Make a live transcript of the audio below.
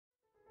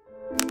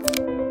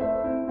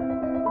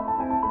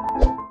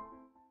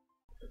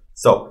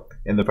So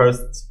in the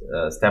first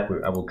step,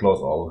 I will close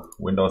all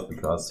windows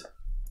because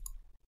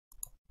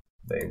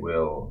they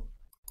will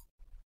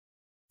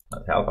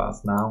not help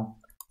us now.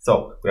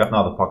 So we have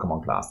now the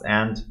Pokemon class,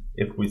 and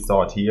if we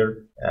saw it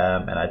here,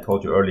 and I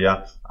told you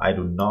earlier, I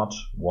do not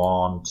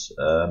want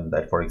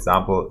that, for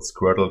example,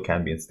 Squirtle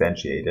can be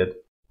instantiated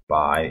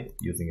by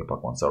using a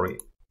Pokemon. Sorry,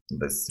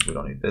 this we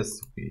don't need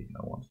this. We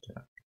want to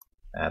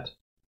add.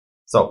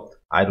 So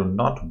I do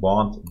not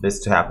want this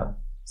to happen.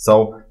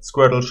 So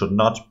Squirtle should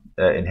not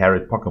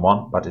inherit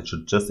Pokemon, but it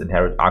should just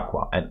inherit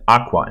Aqua, and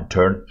Aqua in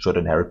turn should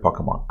inherit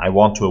Pokemon. I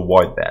want to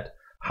avoid that.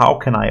 How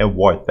can I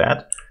avoid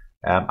that?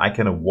 I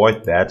can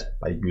avoid that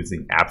by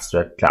using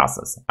abstract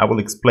classes. I will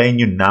explain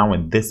you now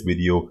in this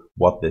video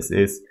what this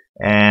is,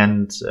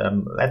 and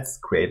let's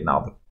create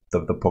now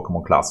the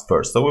Pokemon class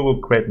first. So we will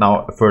create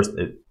now first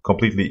a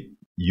completely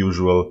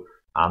usual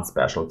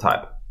unspecial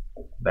type.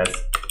 Let's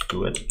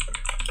do it.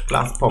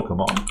 Class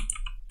Pokemon,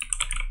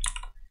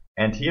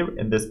 and here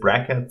in this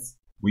brackets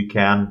we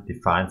can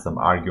define some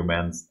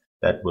arguments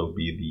that will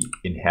be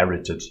the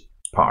inherited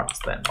parts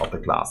then of the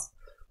class.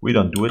 We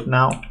don't do it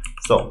now.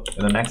 So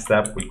in the next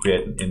step, we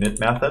create an init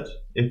method.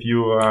 If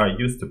you are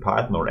used to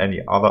Python or any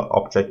other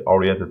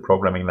object-oriented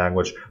programming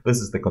language, this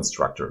is the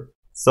constructor.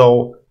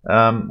 So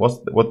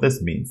what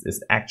this means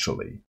is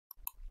actually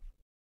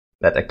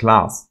that a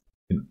class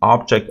in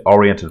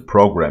object-oriented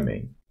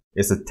programming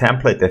is a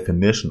template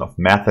definition of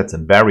methods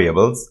and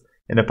variables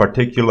in a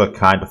particular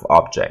kind of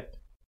object.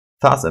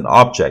 Thus, an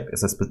object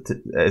is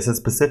a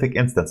specific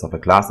instance of a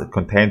class. It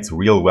contains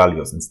real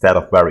values instead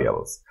of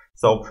variables.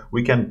 So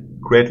we can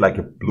create like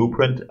a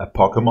blueprint, a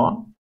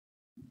Pokemon,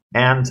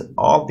 and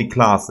all the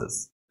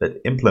classes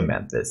that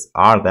implement this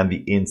are then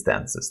the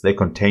instances. They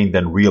contain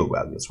then real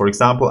values. For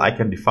example, I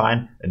can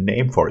define a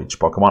name for each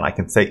Pokemon. I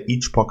can say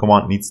each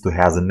Pokemon needs to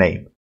have a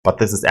name, but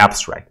this is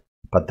abstract.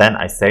 But then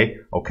I say,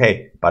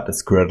 okay, but the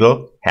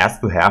Squirtle has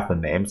to have the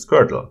name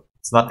Squirtle.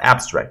 It's not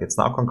abstract, it's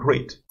not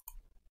concrete.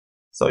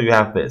 So you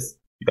have this.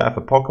 You have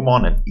a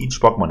Pokemon, and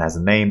each Pokemon has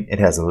a name, it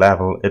has a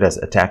level, it has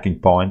attacking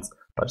points,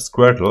 but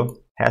Squirtle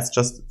has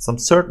just some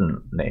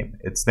certain name.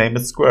 Its name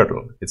is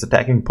Squirtle. Its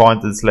attacking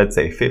point is, let's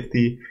say,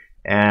 50,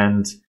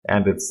 and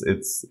its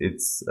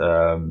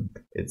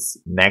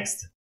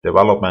next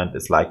development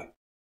is like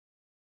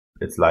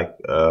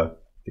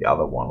the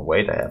other one.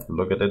 Wait, I have to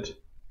look at it.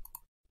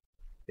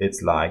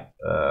 It's like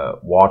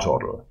war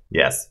total.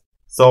 Yes.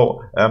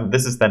 So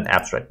this is then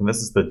abstract, and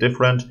this is the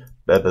difference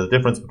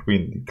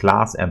between the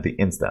class and the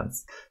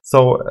instance.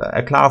 So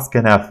a class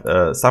can have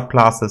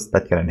subclasses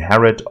that can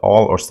inherit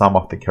all or some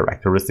of the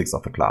characteristics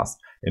of a class.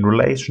 In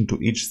relation to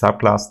each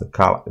subclass,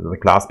 the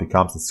class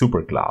becomes a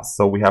superclass.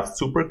 So we have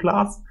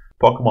superclass.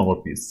 Pokemon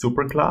would be a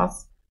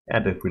superclass,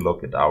 and if we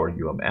look at our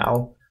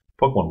UML,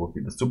 Pokemon would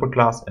be the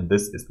superclass, and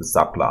this is the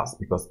subclass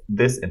because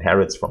this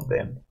inherits from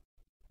them.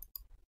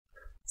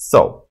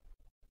 So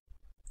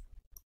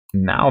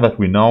now that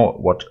we know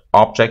what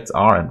objects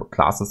are and what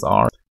classes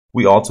are,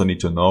 we also need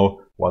to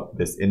know what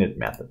this init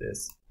method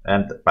is.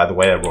 And by the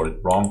way, I wrote it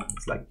wrong.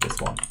 It's like this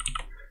one.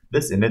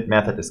 This init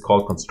method is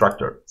called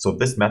constructor. So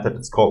this method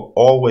is called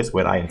always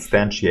when I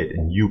instantiate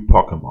a new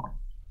Pokemon.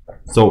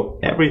 So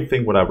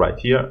everything what I write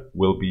here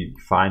will be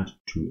defined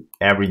to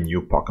every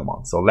new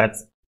Pokemon. So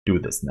let's do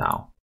this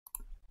now.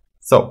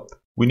 So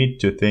we need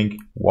to think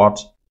what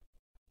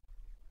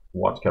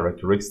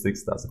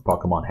characteristics does a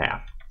Pokemon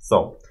have.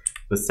 So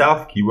the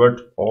self keyword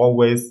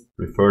always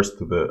refers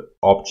to the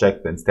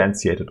object, the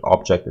instantiated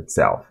object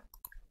itself.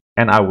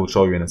 And I will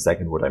show you in a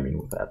second what I mean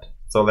with that.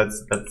 So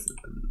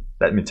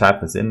let me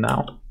type this in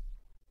now.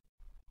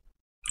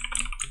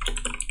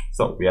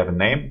 So we have a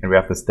name and we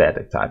have the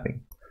static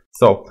typing.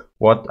 So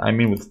what I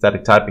mean with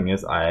static typing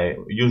is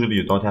usually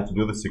you don't have to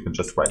do this. You can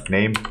just write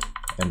name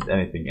and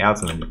anything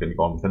else, and then you can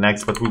go on with the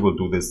next. But we will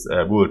do this.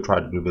 We will try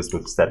to do this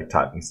with static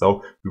typing.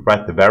 So we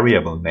write the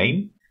variable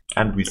name,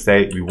 and we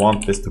say we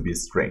want this to be a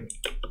string.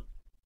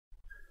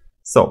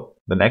 So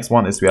the next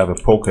one is we have a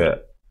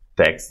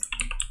Pokédex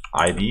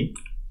ID.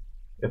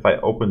 If I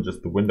open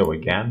just the window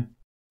again,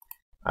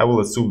 I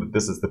will assume that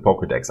this is the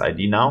Pokédex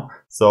ID now.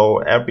 So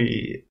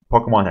every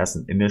Pokemon has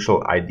an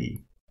initial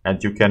ID,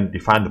 and you can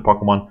define the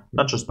Pokemon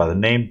not just by the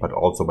name, but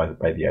also by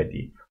the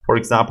ID. For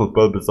example,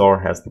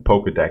 Bulbasaur has the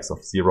Pokédex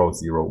of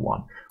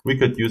 001. We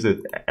could use it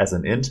as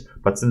an int,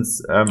 but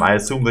since I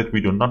assume that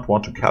we do not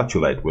want to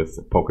calculate with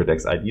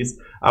Pokédex IDs,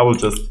 I will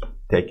just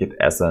take it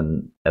as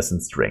an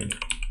string.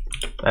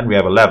 Then we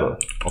have a level.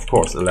 Of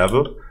course, a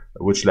level.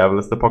 Which level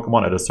is the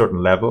Pokemon? At a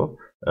certain level,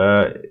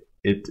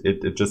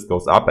 it just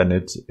goes up and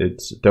it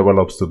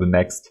develops to the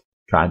next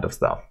kind of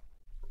stuff,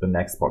 the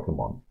next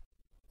Pokemon.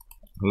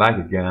 Like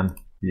again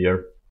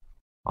here,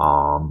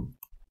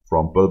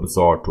 from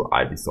Bulbasaur to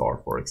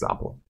Ivysaur, for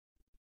example.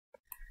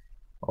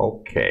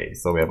 Okay,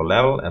 so we have a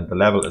level, and the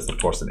level is of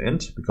course an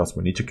int because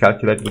we need to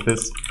calculate with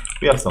this.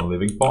 We have some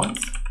living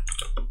points,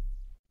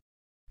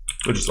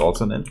 which is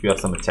also an int. We have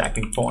some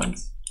attacking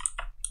points,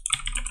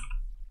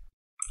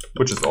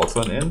 which is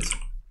also an int.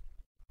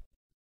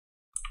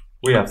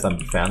 We have some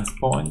defense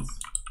points,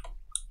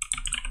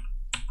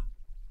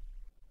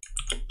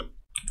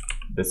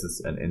 this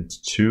is an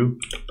int2,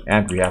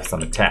 and we have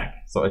some attack.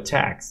 So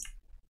attacks.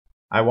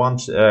 I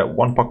want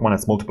one Pokemon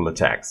has multiple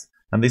attacks,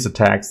 and these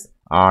attacks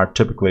are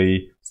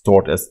typically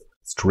stored as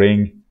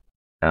string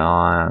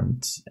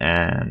and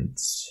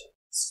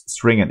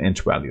string and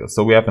int values.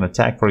 So we have an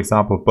attack, for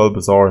example,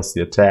 Bulbasaur is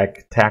the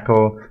attack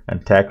tackle,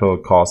 and tackle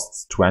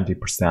costs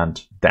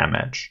 20%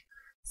 damage.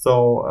 So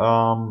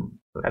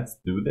let's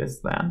do this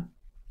then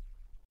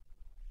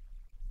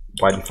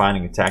by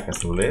defining attack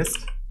as a list,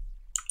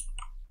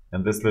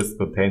 and this list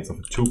contains of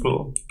a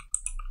tuple,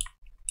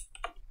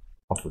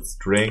 of a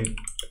string,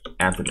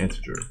 and an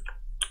integer.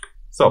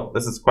 So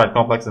this is quite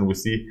complex, and we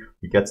see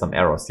we get some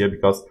errors here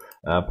because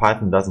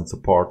Python doesn't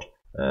support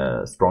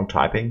strong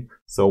typing,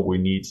 so we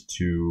need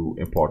to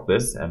import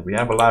this, and we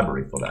have a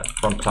library for that.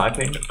 From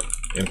typing,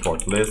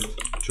 import list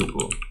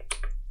tuple.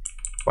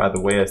 By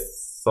the way, I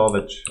saw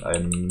that I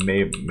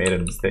made a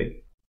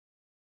mistake.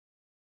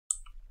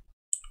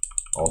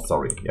 Oh,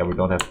 sorry. Yeah, we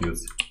don't have to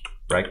use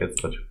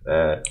brackets, but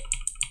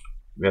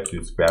we have to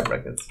use square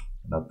brackets,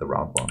 not the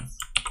round ones.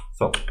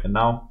 So, and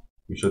now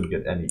we shouldn't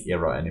get any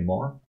error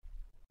anymore.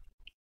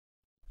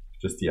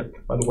 Just here.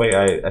 By the way,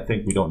 I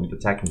think we don't need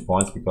attacking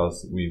points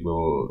because we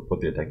will put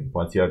the attacking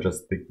points here. I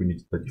just think we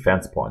need the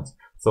defense points.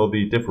 So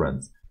the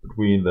difference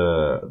between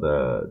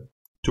the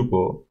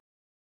tuple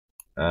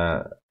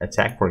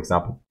attack, for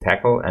example,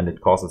 tackle, and it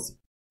causes,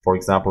 for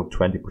example,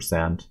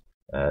 20%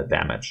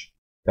 damage.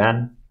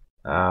 Then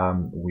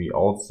we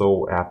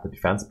also have the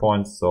defense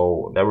points.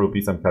 So there will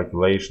be some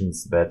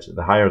calculations that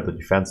the higher the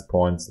defense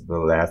points, the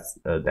less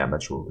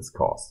damage will this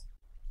cause.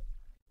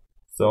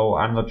 So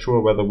I'm not sure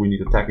whether we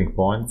need attacking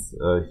points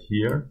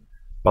here,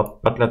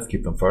 but let's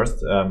keep them first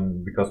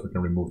because we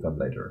can remove them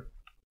later.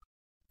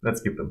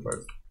 Let's keep them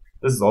first.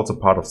 This is also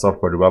part of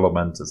software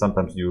development.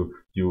 Sometimes you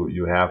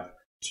have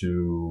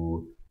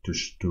to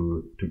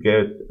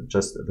get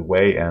just the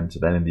way, and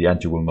then in the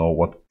end you will know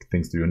what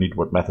things do you need,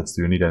 what methods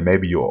do you need, and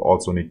maybe you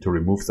also need to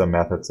remove some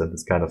methods and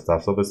this kind of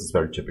stuff. So this is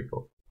very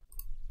typical.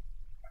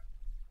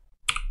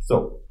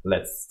 So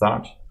let's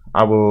start.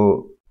 I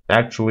will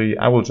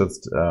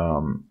just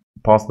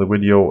pause the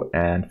video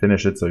and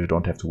finish it so you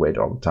don't have to wait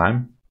all the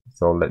time.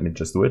 So let me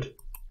just do it.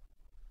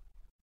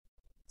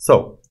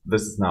 So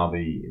this is now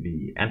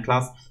the end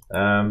class.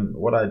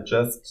 What I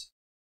just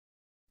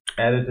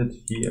edited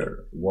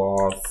here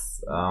was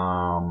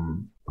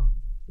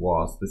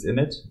this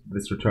init.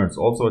 This returns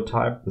also a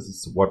type. This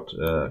is what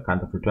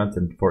kind of returns,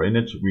 and for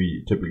init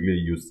we typically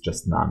use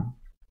just none.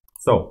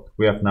 So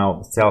we have now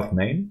the self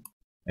name,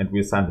 and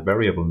we assign the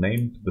variable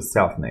name to the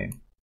self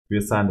name. We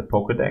assign the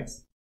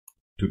Pokédex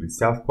to the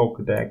self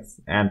Pokédex,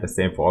 and the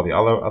same for all the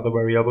other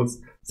variables.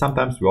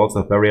 Sometimes we also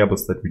have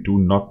variables that we do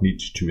not need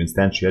to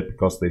instantiate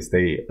because they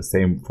stay the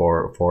same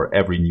for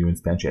every new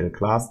instantiated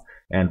class,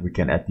 and we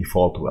can add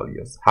default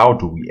values. How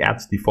do we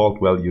add default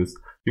values?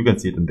 You can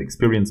see it in the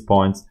experience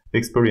points. The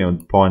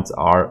experience points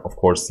are, of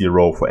course,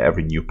 0 for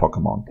every new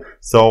Pokemon.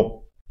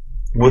 So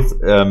with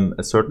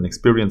a certain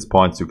experience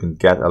points, you can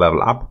get a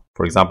level up.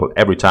 For example,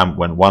 every time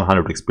when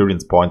 100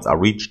 experience points are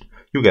reached,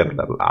 you get a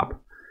level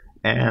up.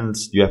 And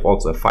you have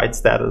also a fight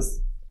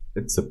status.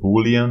 It's a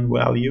Boolean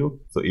value.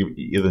 So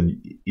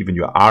even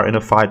you are in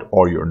a fight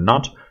or you're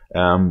not.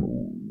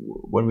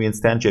 When we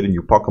instantiate a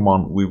new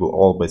Pokemon, we will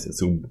always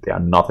assume that they are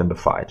not in the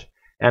fight.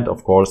 And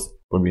of course,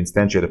 when we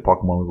instantiate a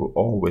Pokemon, we will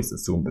always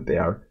assume that they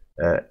are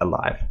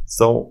alive.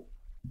 So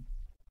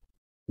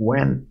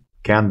when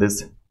can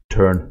this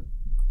turn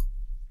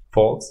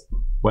false?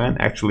 When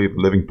actually the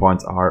living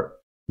points are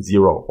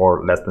 0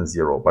 or less than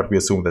 0, but we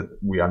assume that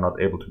we are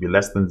not able to be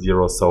less than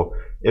 0. So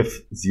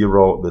if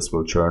 0, this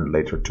will turn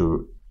later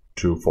to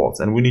false,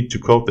 and we need to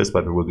code this,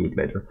 but we will do it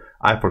later.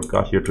 I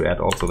forgot here to add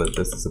also that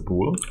this is a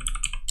bool.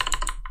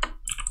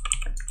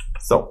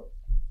 So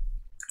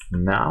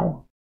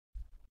now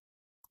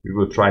we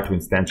will try to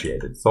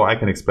instantiate it. So I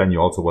can explain you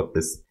also what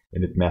this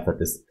init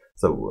method is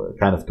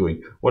kind of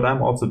doing. What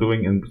I'm also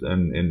doing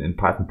in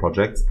Python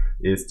projects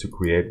is to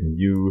create a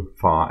new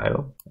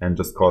file and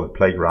just call it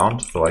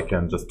playground. So I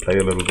can just play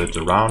a little bit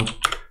around.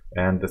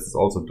 And this is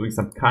also doing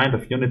some kind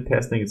of unit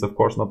testing. It's of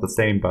course not the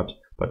same, but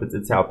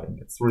it's helping.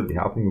 It's really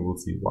helping. We will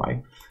see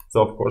why.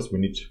 So of course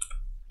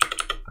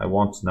I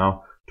want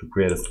now to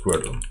create a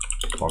Squirtle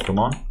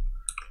Pokemon.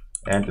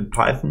 And in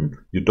Python,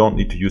 you don't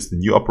need to use the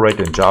new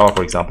operator. In Java,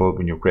 for example,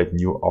 when you create a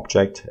new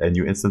object, a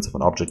new instance of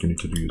an object, you need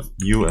to use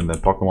new and then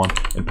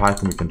Pokemon. In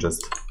Python, we can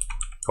just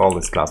call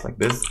this class like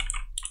this.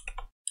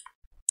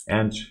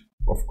 And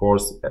of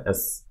course,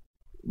 as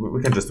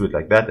we can just do it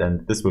like that,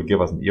 and this will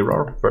give us an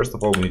error. First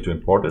of all, we need to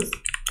import this.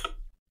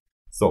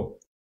 So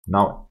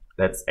now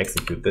let's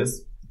execute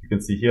this. You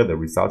can see here the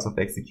results of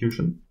the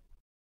execution.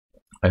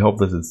 I hope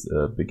this is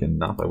big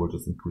enough. I will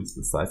just increase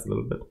the size a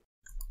little bit.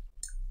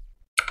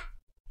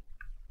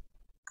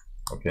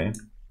 Okay,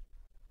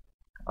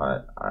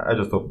 I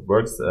just hope it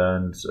works,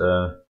 and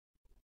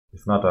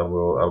if not, I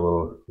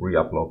will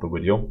re-upload the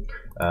video.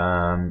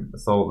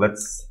 So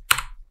let's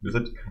use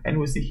it, and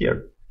we see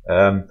here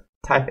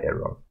type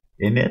error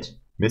init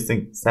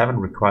missing 7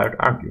 required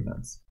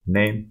arguments: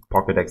 name,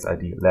 Pokédex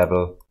ID,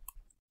 level,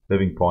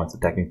 living points,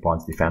 attacking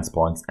points, defense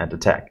points, and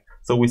attack.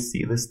 So we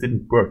see this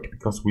didn't work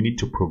because we need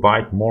to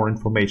provide more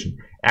information.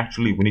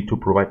 Actually, we need to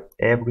provide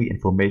every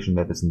information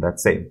that is in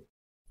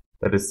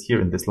that is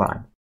here in this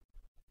line.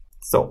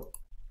 So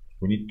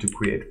we need to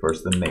create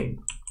first a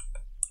name,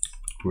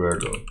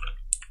 Squirtle.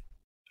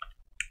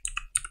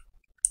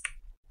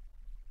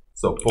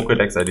 So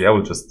Pokédex ID, I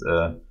will just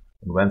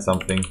invent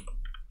something.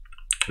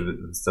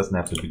 This doesn't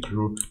have to be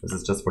true. This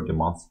is just for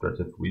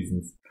demonstrative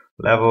reasons.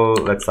 Level,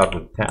 let's start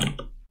with 10.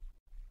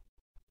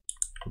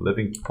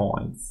 Living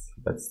points,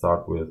 let's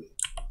start with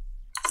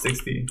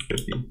 50.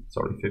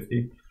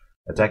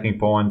 Attacking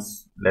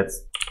points,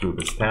 let's do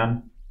this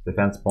 10.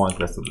 Defense points,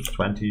 let's do this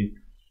 20.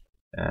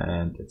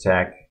 And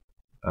attack,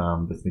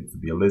 this needs to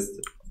be a list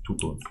of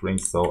tuple and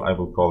strings, so I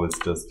will call this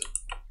just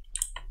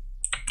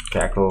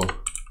tackle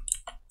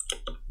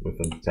with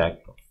an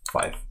attack of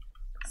 5.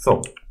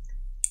 So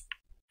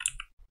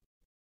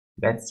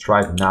let's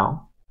try it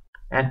now,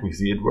 and we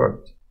see it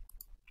worked.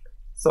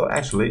 So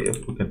actually,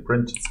 if we can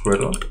print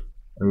Squirtle,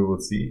 and we will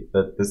see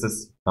that this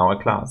is now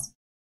a class,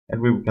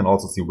 and we can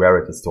also see where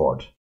it is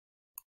stored.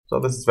 So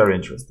this is very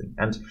interesting.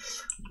 And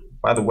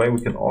by the way,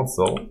 we can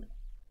also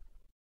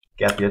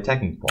get the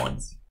attacking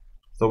points,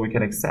 so we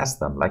can access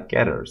them like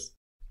getters.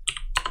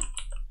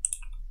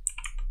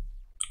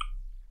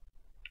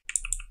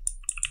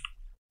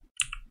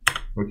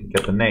 We can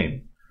get the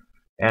name.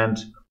 And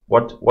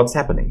what's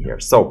happening here?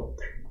 So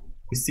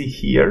we see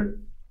here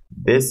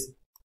this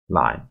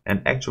line,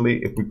 and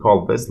actually if we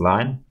call this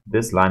line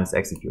is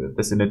executed.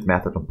 This init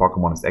method on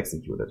Pokemon is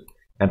executed.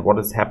 And what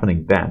is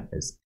happening then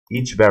is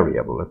each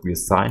variable that we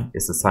assign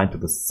is assigned to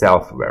the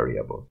self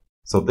variable.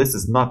 So this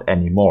is not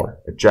anymore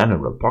a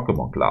general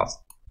Pokemon class.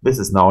 This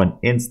is now an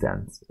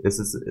instance. This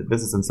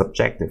is a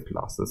subjective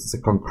class. This is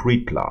a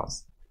concrete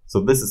class. So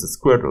this is a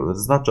Squirtle.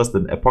 This is not just a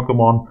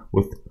Pokemon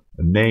with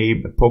a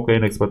name, a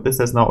Pokédex, but this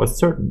has now a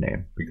certain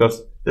name,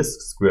 because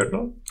this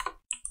Squirtle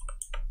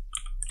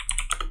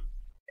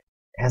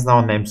has now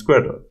a name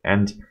Squirtle,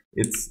 and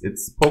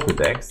its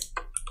Pokédex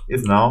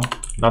is now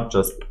not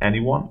just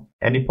any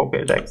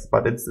Pokédex,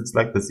 but it's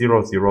like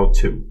the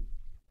 002.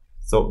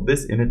 So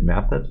this init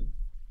method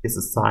is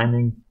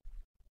assigning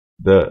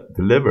the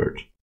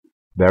delivered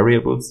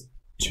variables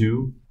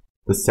to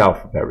the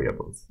self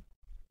variables.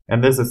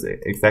 And this is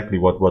exactly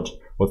what's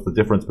the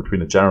difference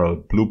between a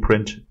general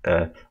blueprint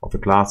of a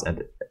class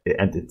and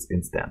its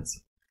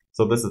instance.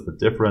 So this is the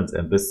difference,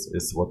 and this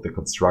is what the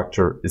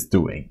constructor is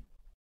doing.